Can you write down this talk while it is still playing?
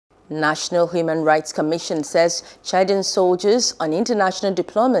National Human Rights Commission says Chadian soldiers on international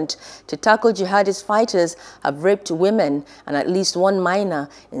deployment to tackle jihadist fighters have raped women and at least one minor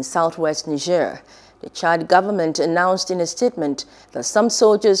in southwest Niger. The Chad government announced in a statement that some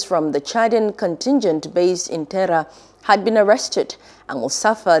soldiers from the Chadian contingent based in Terra had been arrested and will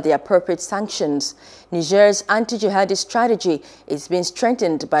suffer the appropriate sanctions. Niger's anti-jihadist strategy is being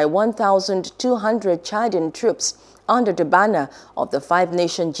strengthened by 1,200 Chadian troops under the banner of the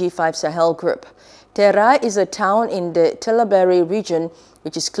five-nation G5 Sahel group. Terra is a town in the Tillaberi region,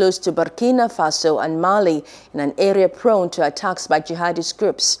 which is close to Burkina Faso and Mali, in an area prone to attacks by jihadist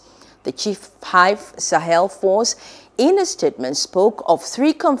groups. The G5 Sahel force, in a statement, spoke of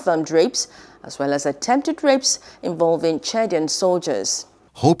 3 confirmed rapes as well as attempted rapes involving Chadian soldiers.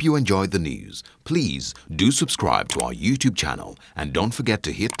 Hope you enjoyed the news. Please do subscribe to our YouTube channel and don't forget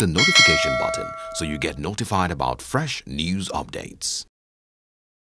to hit the notification button so you get notified about fresh news updates.